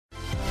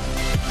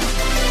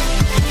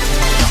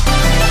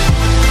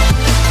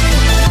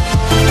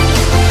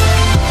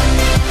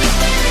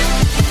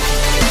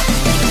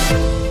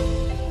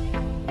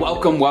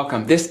Welcome,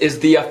 welcome. This is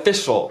the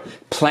official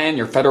Plan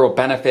Your Federal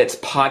Benefits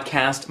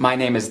podcast. My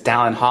name is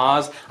Dallin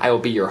Hawes. I will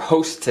be your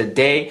host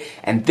today,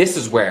 and this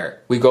is where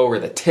we go over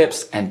the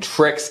tips and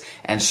tricks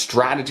and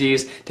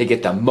strategies to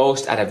get the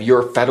most out of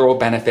your federal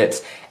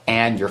benefits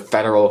and your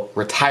federal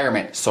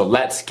retirement. So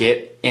let's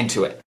get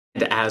into it.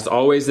 And as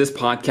always, this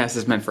podcast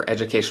is meant for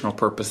educational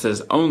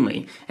purposes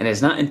only and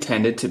is not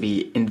intended to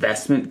be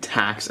investment,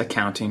 tax,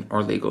 accounting,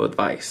 or legal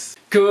advice.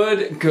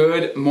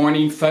 Good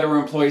morning,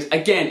 federal employees.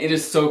 Again, it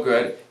is so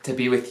good to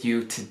be with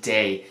you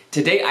today.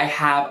 Today I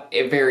have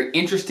a very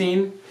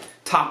interesting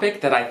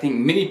topic that I think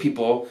many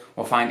people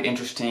will find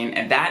interesting,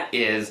 and that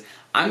is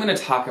I'm going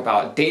to talk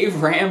about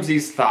Dave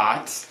Ramsey's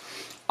thoughts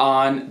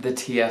on the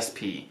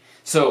TSP.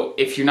 So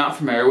if you're not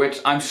familiar, which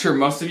I'm sure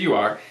most of you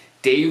are,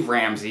 Dave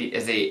Ramsey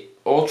is a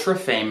ultra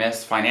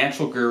famous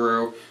financial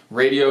guru,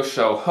 radio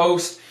show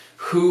host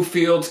who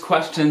fields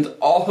questions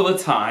all the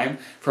time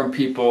from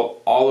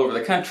people all over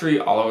the country,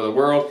 all over the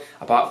world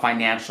about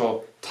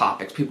financial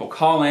topics. People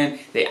call in,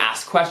 they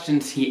ask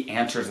questions, he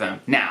answers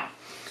them. Now,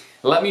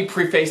 let me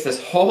preface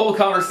this whole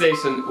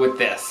conversation with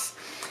this.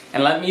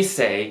 And let me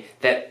say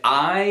that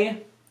I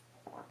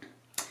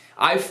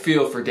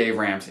feel for Dave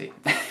Ramsey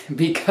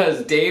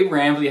because Dave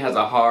Ramsey has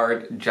a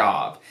hard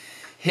job.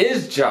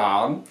 His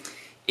job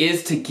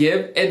is to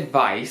give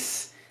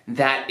advice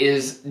that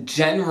is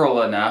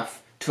general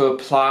enough to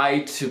apply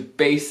to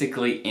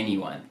basically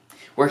anyone,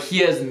 where he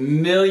has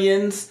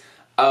millions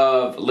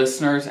of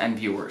listeners and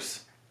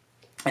viewers.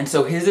 And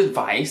so his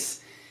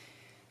advice,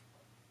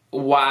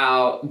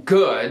 while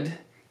good,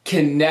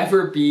 can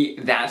never be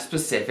that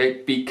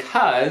specific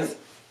because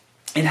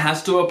it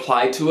has to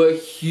apply to a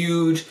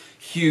huge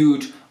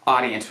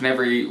audience.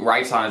 Whenever he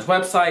writes on his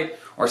website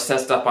or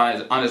says stuff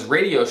on his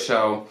radio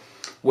show,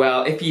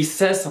 well, if he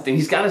says something,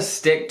 he's got to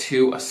stick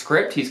to a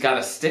script. He's got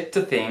to stick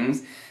to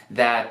things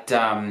that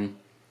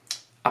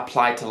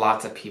apply to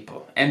lots of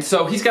people. And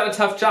so he's got a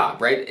tough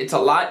job, right? It's a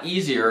lot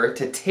easier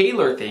to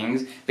tailor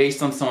things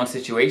based on someone's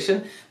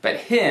situation, but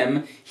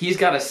he's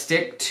got to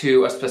stick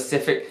to a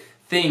specific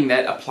thing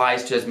that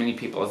applies to as many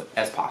people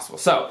as possible.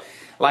 So,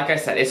 like I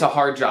said, it's a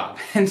hard job.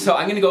 And so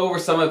I'm going to go over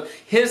some of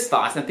his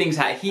thoughts and things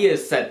that he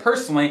has said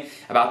personally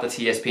about the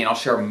TSP, and I'll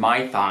share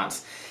my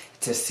thoughts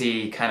to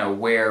see kind of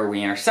where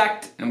we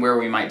intersect and where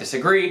we might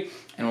disagree,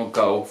 and we'll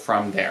go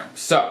from there.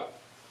 So,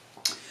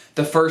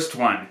 the first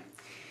one.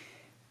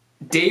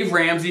 Dave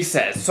Ramsey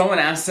says, someone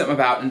asked him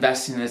about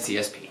investing in the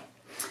TSP.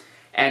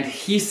 And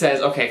he says,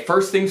 okay,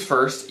 first things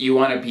first, you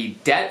want to be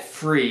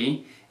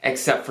debt-free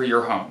except for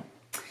your home.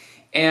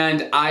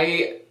 And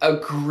I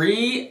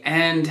agree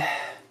and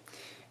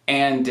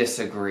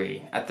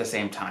disagree at the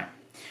same time.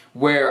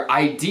 Where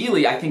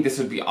ideally, I think this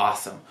would be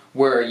awesome,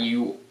 where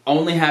you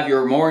only have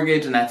your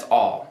mortgage and that's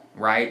all,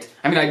 right?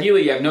 I mean,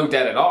 ideally, you have no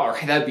debt at all,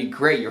 right? That'd be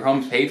great. Your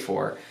home's paid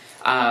for.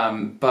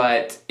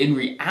 But in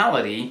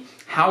reality,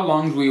 how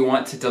long do we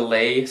want to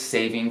delay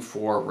saving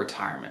for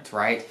retirement,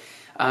 right?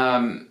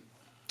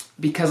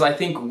 Because I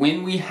think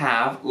when we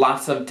have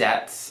lots of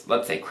debts,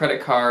 let's say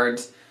credit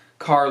cards,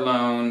 car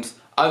loans,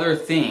 other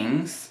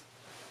things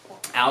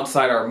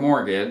outside our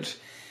mortgage,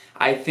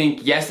 I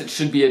think, yes, it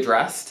should be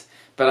addressed,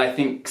 but I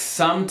think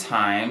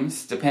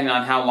sometimes, depending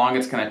on how long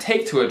it's going to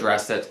take to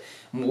address it,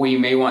 we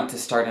may want to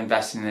start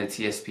investing in the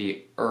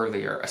TSP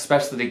earlier,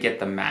 especially to get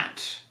the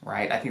match,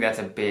 right? I think that's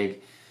a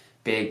big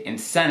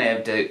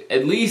incentive to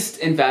at least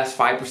invest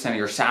 5% of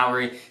your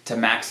salary to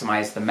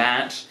maximize the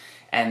match,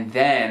 and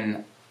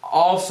then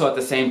also at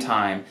the same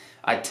time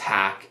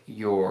attack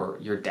your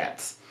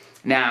debts.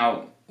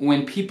 Now,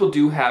 when people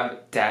do have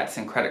debts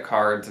and credit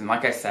cards, and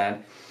like I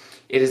said,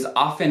 it is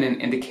often an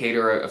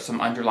indicator of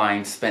some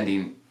underlying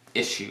spending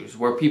issues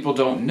where people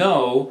don't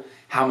know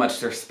how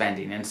much they're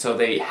spending, and so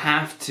they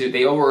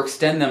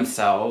overextend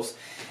themselves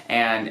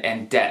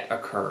and debt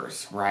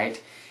occurs,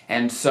 right?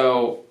 And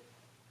so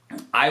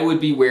I would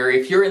be wary.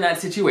 If you're in that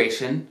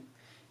situation,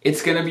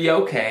 it's going to be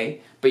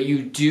okay, but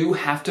you do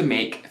have to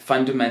make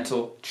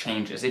fundamental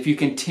changes. If you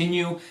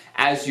continue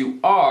as you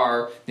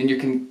are, then you're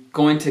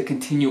going to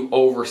continue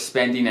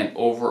overspending and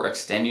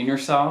overextending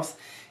yourselves,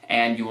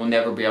 and you will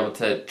never be able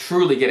to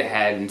truly get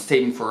ahead and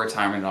saving for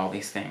retirement and all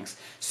these things.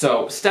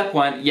 So step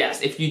one,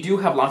 yes, if you do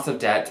have lots of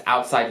debt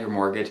outside your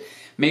mortgage,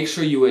 make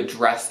sure you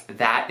address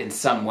that in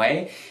some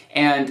way.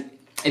 And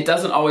it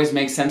doesn't always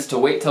make sense to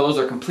wait till those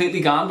are completely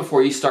gone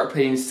before you start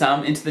putting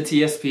some into the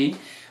TSP,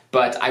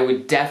 but I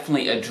would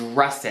definitely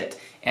address it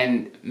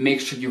and make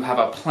sure you have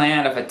a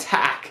plan of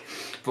attack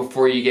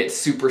before you get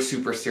super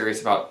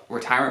serious about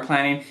retirement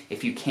planning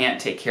if you can't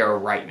take care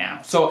of right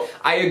now. So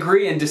I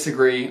agree and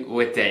disagree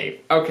with Dave.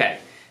 Okay,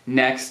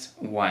 next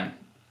one.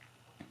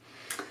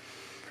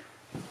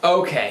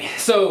 Okay,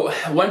 so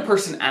one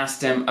person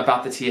asked him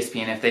about the TSP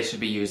and if they should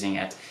be using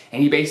it.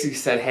 And he basically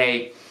said,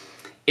 hey,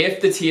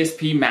 if the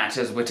TSP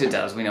matches, which it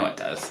does, we know it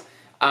does,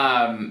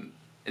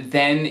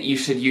 then you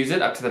should use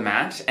it up to the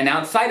match. And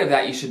outside of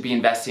that, you should be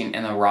investing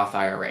in a Roth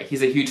IRA.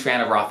 He's a huge fan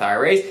of Roth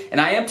IRAs,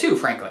 and I am too,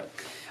 frankly.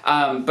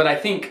 But I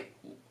think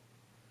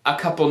a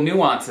couple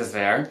nuances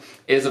there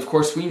is, of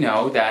course, we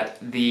know that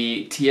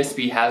the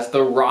TSP has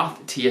the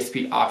Roth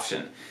TSP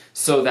option.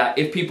 So that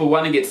if people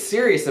want to get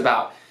serious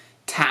about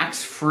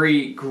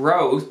tax-free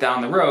growth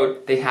down the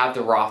road, they have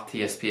the Roth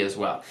TSP as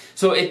well.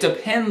 So it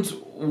depends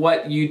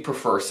what you'd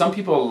prefer. Some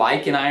people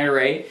like an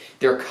IRA,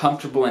 they're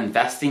comfortable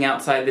investing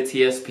outside the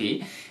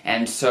TSP,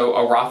 and so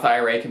a Roth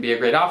IRA can be a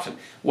great option.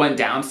 One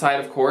downside,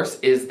 of course,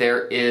 is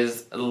there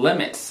is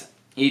limits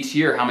each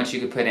year how much you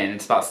could put in.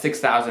 It's about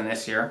 $6,000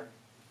 this year.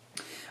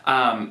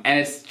 And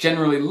it's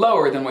generally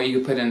lower than what you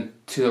could put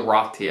into the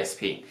Roth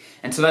TSP.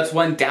 And so that's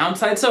one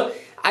downside. So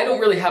I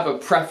don't really have a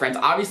preference.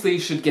 Obviously, you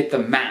should get the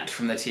match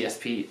from the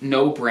TSP,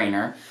 no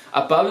brainer.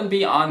 Above and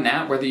beyond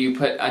that, whether you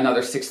put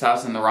another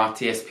 $6,000 in the Roth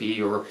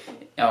TSP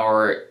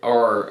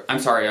or I'm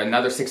sorry,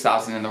 another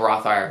 $6,000 in the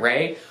Roth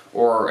IRA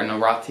or in the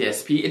Roth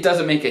TSP, it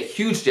doesn't make a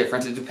huge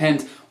difference. It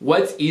depends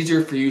what's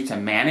easier for you to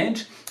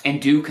manage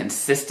and do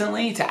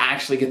consistently to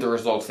actually get the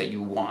results that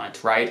you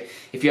want, right?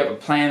 If you have a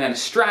plan and a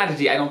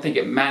strategy, I don't think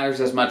it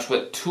matters as much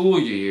what tool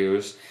you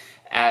use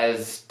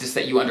as just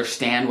that you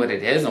understand what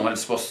it is and what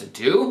it's supposed to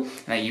do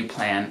and that you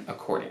plan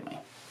accordingly.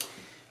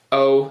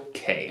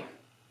 Okay.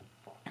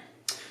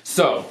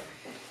 So,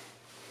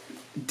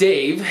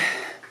 Dave,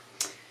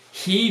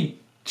 he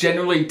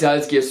generally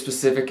does give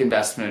specific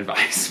investment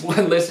advice.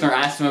 One listener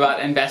asked him about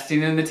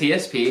investing in the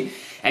TSP,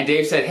 and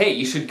Dave said, hey,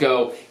 you should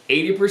go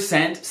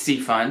 80% C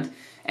fund,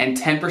 and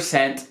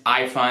 10%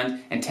 I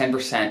fund, and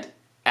 10%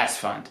 S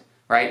fund,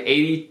 right?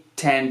 80,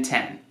 10,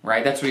 10,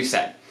 right? That's what he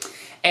said.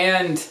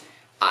 And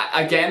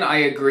again, I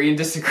agree and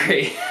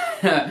disagree.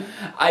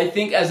 I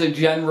think as a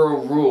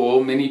general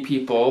rule, many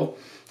people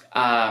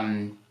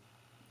are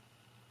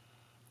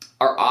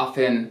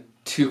often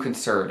too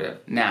conservative.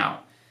 Now,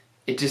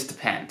 it just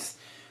depends.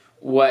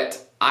 What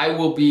I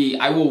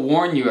will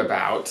warn you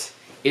about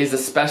is,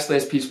 especially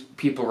as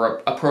people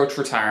approach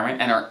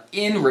retirement and are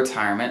in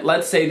retirement,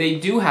 let's say they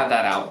do have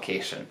that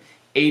allocation,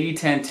 80,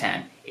 10,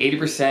 10,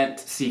 80%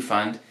 C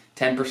fund,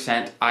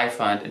 10% I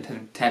fund,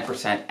 and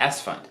 10%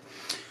 S fund.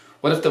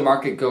 What if the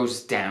market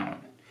goes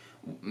down?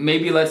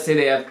 Maybe let's say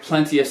they have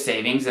plenty of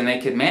savings and they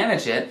can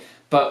manage it,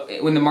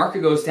 but when the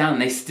market goes down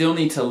and they still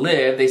need to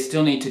live, they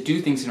still need to do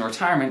things in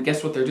retirement,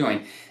 guess what they're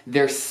doing?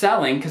 They're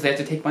selling, because they have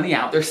to take money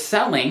out, they're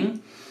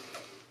selling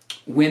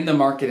when the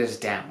market is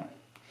down.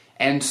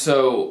 And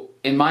so,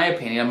 in my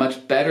opinion, a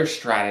much better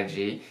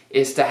strategy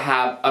is to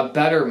have a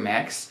better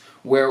mix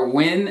where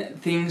when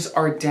things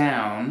are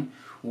down,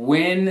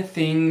 when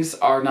things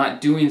are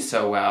not doing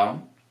so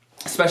well,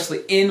 especially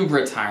in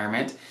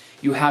retirement,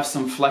 you have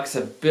some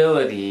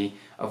flexibility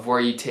of where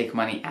you take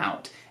money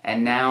out.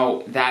 And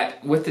now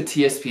that with the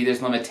TSP,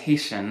 there's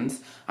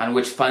limitations on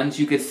which funds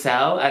you could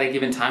sell at a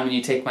given time when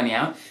you take money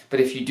out. But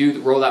if you do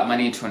roll that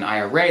money into an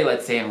IRA,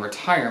 let's say in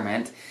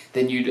retirement,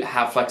 then you'd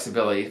have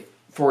flexibility.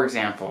 For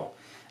example,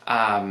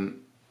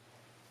 I'm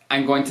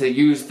going to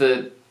use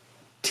the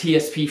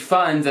TSP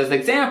funds as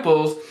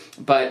examples,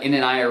 but in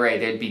an IRA,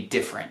 they'd be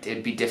different.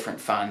 It'd be different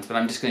funds, but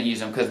I'm just going to use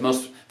them because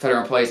most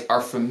federal employees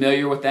are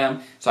familiar with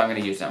them, so I'm going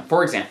to use them.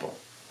 For example,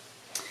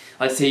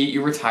 let's say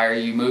you retire,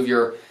 you move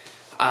your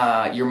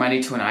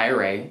money to an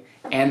IRA,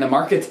 and the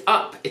market's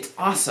up. It's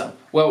awesome.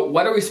 Well,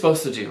 what are we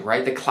supposed to do,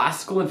 right? The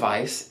classical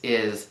advice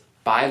is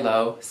buy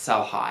low,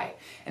 sell high.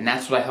 And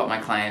that's what I help my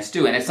clients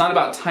do. And it's not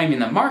about timing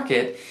the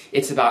market.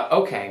 It's about,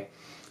 okay,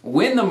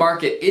 when the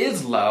market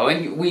is low,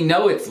 and we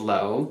know it's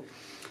low,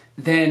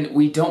 then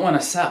we don't want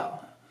to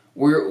sell.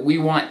 We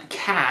want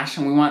cash,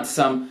 and we want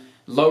some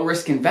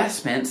low-risk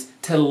investments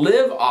to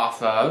live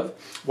off of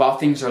while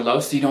things are low,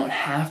 so you don't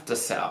have to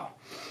sell.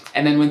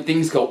 And then when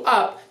things go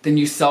up, then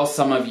you sell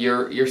some of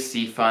your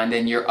C fund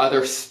and your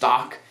other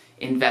stock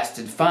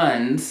invested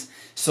funds,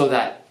 so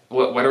that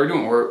what are we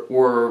doing?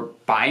 We're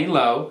buying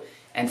low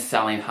and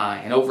selling high.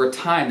 And over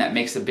time, that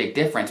makes a big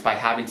difference by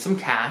having some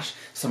cash,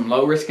 some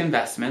low-risk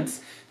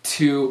investments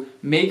to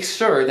make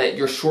sure that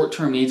your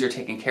short-term needs are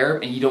taken care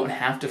of and you don't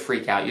have to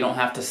freak out. You don't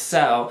have to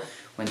sell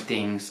when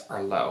things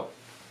are low.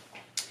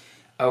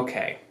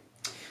 Okay.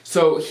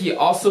 So he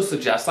also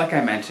suggests, like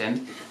I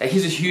mentioned, that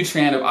he's a huge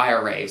fan of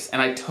IRAs,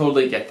 and I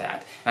totally get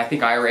that. And I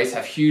think IRAs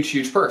have huge,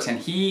 huge perks. And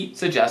he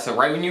suggests that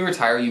right when you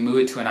retire, you move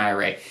it to an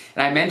IRA.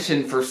 And I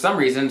mentioned, for some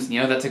reasons,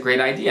 that's a great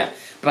idea.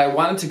 But I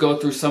wanted to go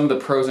through some of the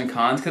pros and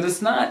cons, because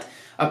it's not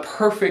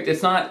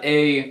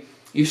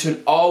you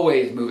should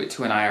always move it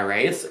to an IRA.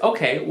 It's,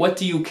 okay, what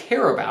do you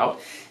care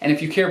about? And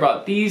if you care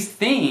about these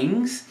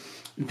things,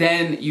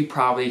 then you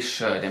probably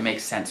should. It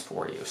makes sense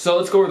for you. So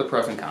let's go over the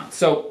pros and cons.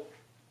 So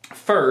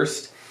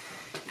first,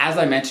 as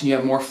I mentioned, you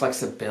have more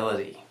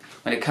flexibility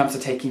when it comes to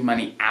taking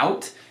money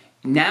out.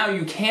 Now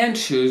you can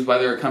choose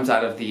whether it comes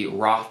out of the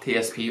Roth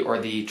TSP or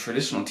the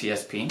traditional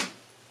TSP,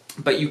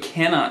 but you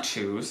cannot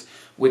choose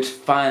which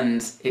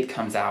funds it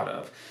comes out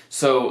of.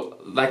 So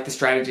like the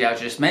strategy I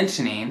was just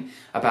mentioning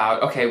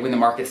about, okay, when the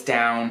market's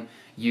down,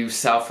 you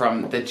sell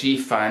from the G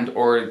fund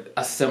or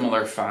a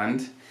similar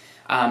fund.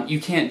 You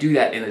can't do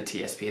that in the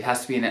TSP. It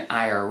has to be in an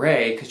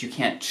IRA, because you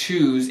can't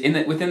choose,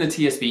 within the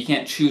TSP, you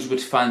can't choose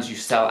which funds you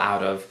sell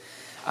out of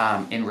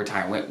in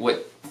retirement,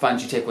 what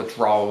funds you take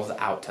withdrawals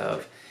out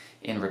of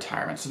in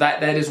retirement. So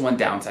that is one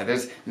downside.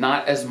 There's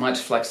not as much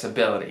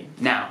flexibility.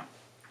 Now,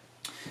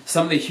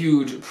 some of the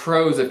huge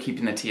pros of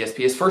keeping the TSP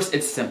is, first,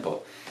 it's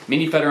simple.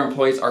 Many federal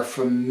employees are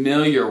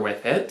familiar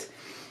with it,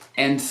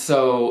 and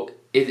so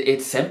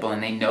it's simple,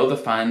 and they know the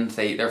funds,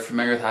 they're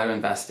familiar with how to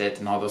invest it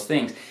and all those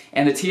things.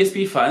 And the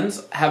TSP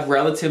funds have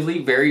relatively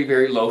very,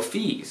 very low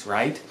fees,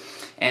 right?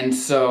 And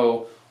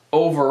so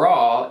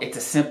overall, it's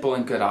a simple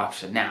and good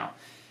option. Now,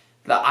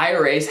 the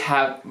IRAs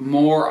have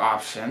more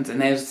options, and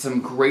there's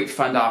some great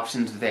fund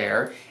options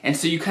there. And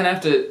so you kind of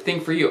have to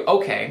think for you,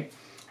 okay,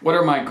 what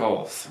are my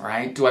goals,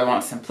 right? Do I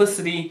want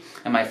simplicity?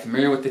 Am I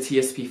familiar with the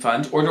TSP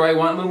funds? Or do I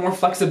want a little more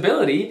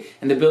flexibility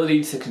and the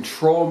ability to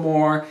control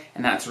more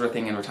and that sort of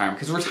thing in retirement?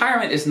 Because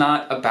retirement is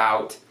not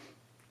about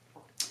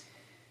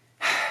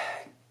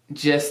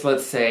just,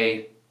 let's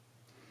say,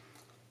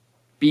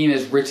 being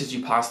as rich as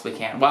you possibly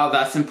can. While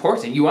that's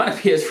important, you want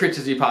to be as rich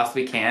as you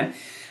possibly can.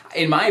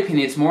 In my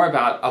opinion, it's more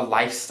about a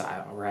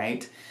lifestyle,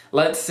 right?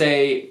 Let's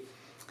say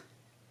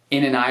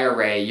in an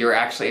IRA, you're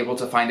actually able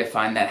to find a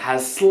fund that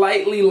has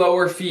slightly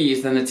lower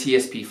fees than the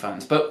TSP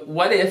funds. But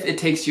what if it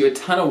takes you a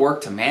ton of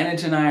work to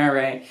manage an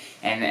IRA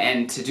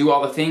and to do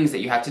all the things that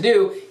you have to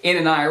do in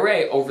an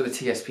IRA over the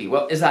TSP?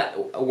 Well, is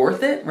that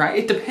worth it, right?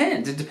 It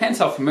depends. It depends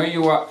how familiar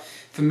you are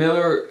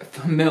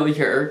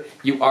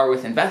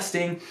with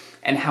investing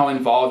and how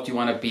involved you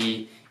want to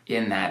be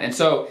in that. And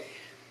so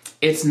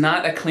it's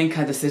not a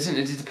clean-cut decision.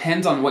 It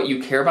depends on what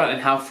you care about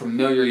and how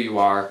familiar you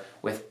are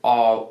with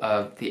all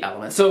of the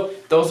elements. So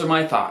those are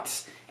my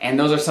thoughts. And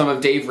those are some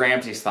of Dave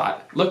Ramsey's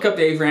thoughts. Look up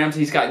Dave Ramsey.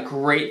 He's got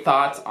great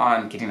thoughts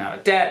on getting out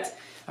of debt,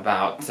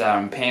 about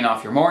paying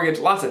off your mortgage,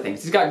 lots of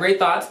things. He's got great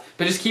thoughts,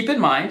 but just keep in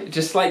mind,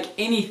 just like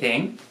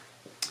anything,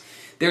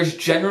 there's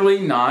generally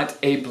not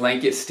a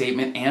blanket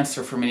statement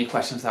answer for many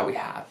questions that we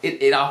have.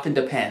 It often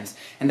depends.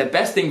 And the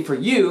best thing for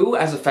you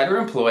as a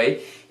federal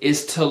employee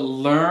is to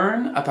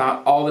learn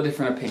about all the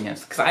different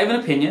opinions. Because I have an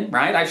opinion,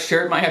 right? I've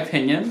shared my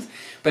opinions,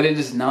 but it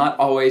is not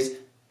always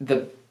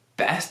the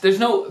best. There's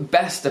no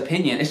best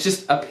opinion. It's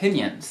just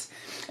opinions.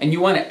 And you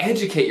want to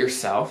educate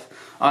yourself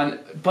on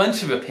a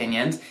bunch of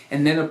opinions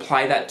and then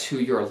apply that to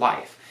your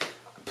life.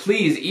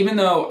 Please, even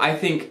though I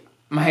think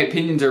my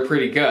opinions are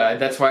pretty good,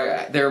 that's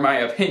why they're my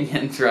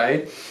opinions,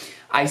 right?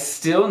 I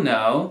still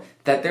know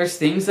that there's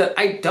things that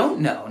I don't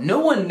know. No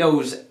one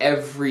knows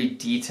every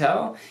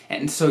detail,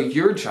 and so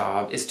your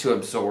job is to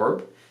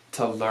absorb,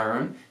 to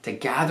learn, to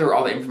gather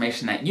all the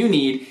information that you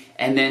need,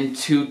 and then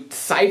to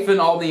siphon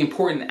all the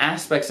important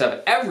aspects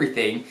of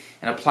everything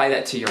and apply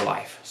that to your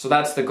life. So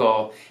that's the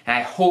goal, and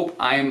I hope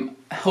I'm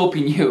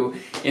helping you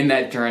in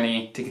that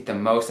journey to get the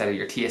most out of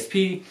your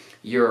TSP,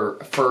 your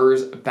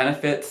FERS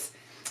benefits,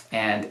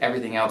 and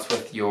everything else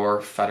with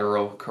your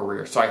federal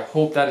career. So I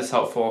hope that is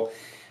helpful.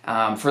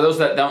 For those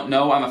that don't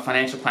know, I'm a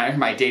financial planner,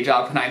 my day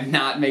job, and I'm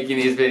not making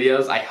these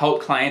videos. I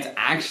help clients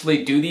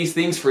actually do these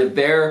things for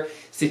their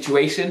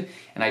situation,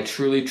 and I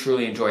truly,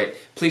 truly enjoy it.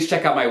 Please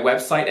check out my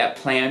website at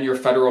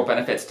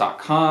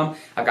planyourfederalbenefits.com.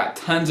 I've got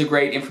tons of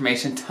great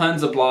information,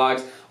 tons of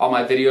blogs. All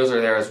my videos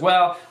are there as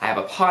well. I have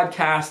a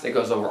podcast that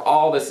goes over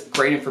all this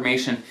great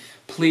information.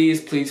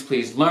 Please, please,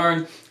 please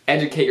learn,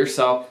 educate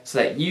yourself so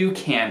that you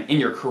can, in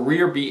your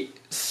career, be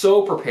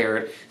so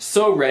prepared,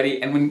 so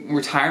ready, and when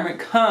retirement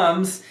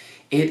comes,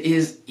 it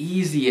is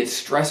easy, it's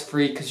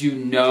stress-free because you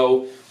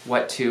know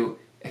what to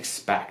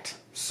expect.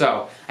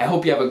 So, I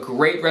hope you have a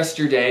great rest of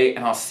your day,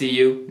 and I'll see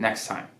you next time.